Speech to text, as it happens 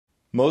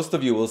Most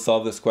of you will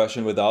solve this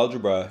question with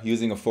algebra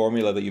using a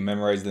formula that you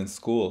memorized in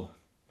school.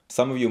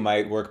 Some of you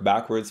might work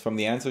backwards from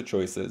the answer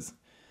choices.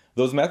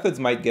 Those methods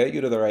might get you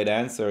to the right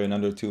answer in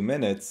under 2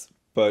 minutes,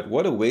 but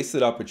what a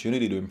wasted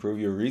opportunity to improve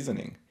your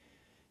reasoning.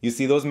 You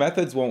see, those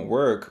methods won't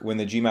work when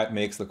the GMAT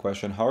makes the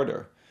question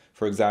harder.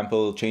 For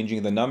example,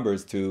 changing the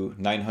numbers to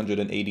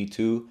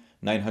 982,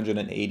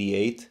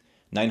 988,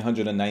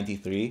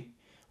 993,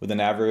 with an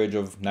average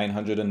of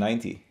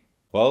 990.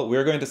 Well,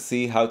 we're going to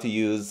see how to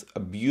use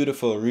a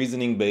beautiful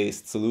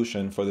reasoning-based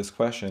solution for this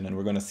question, and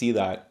we're going to see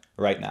that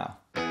right now.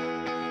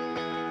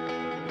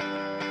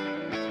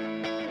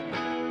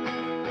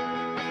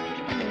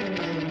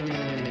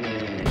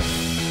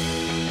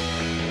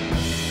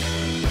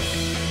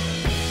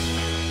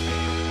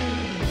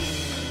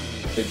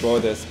 They draw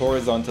this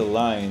horizontal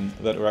line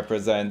that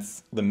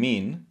represents the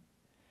mean,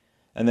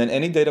 and then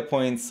any data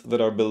points that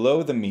are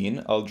below the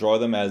mean, I'll draw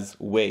them as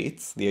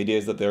weights. The idea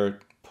is that they're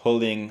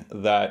pulling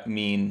that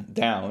mean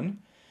down,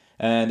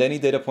 and any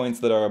data points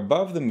that are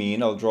above the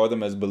mean, I'll draw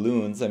them as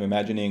balloons. I'm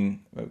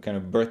imagining kind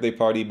of birthday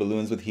party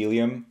balloons with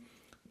helium,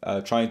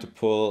 trying to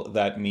pull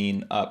that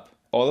mean up.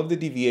 All of the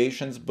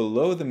deviations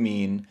below the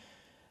mean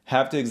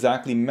have to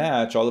exactly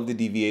match all of the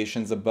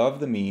deviations above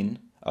the mean.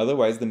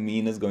 Otherwise, the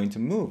mean is going to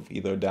move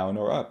either down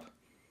or up.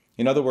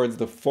 In other words,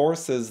 the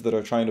forces that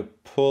are trying to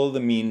pull the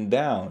mean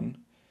down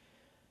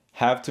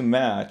have to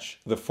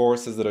match the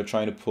forces that are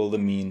trying to pull the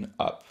mean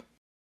up.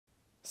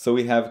 So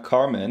we have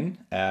Carmen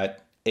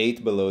at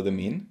 8 below the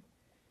mean.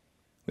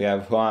 We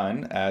have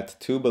Juan at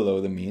 2 below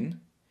the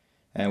mean.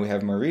 And we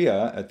have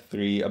Maria at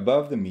 3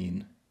 above the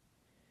mean.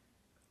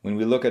 When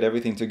we look at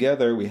everything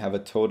together, we have a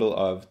total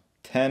of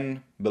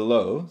 10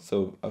 below,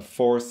 so a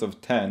force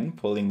of 10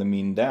 pulling the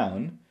mean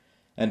down,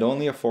 and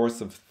only a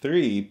force of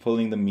 3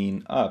 pulling the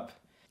mean up.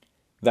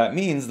 That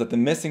means that the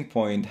missing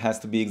point has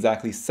to be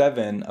exactly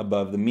 7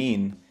 above the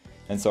mean,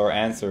 and so our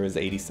answer is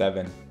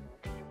 87.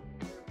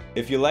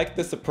 If you like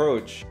this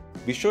approach,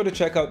 be sure to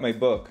check out my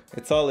book.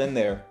 It's all in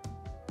there.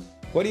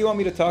 What do you want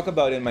me to talk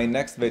about in my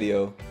next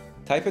video?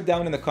 Type it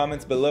down in the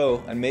comments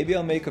below, and maybe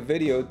I'll make a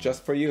video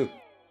just for you.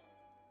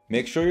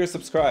 Make sure you're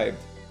subscribed,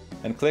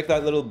 and click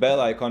that little bell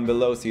icon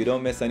below so you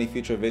don't miss any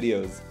future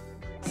videos.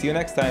 See you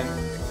next time.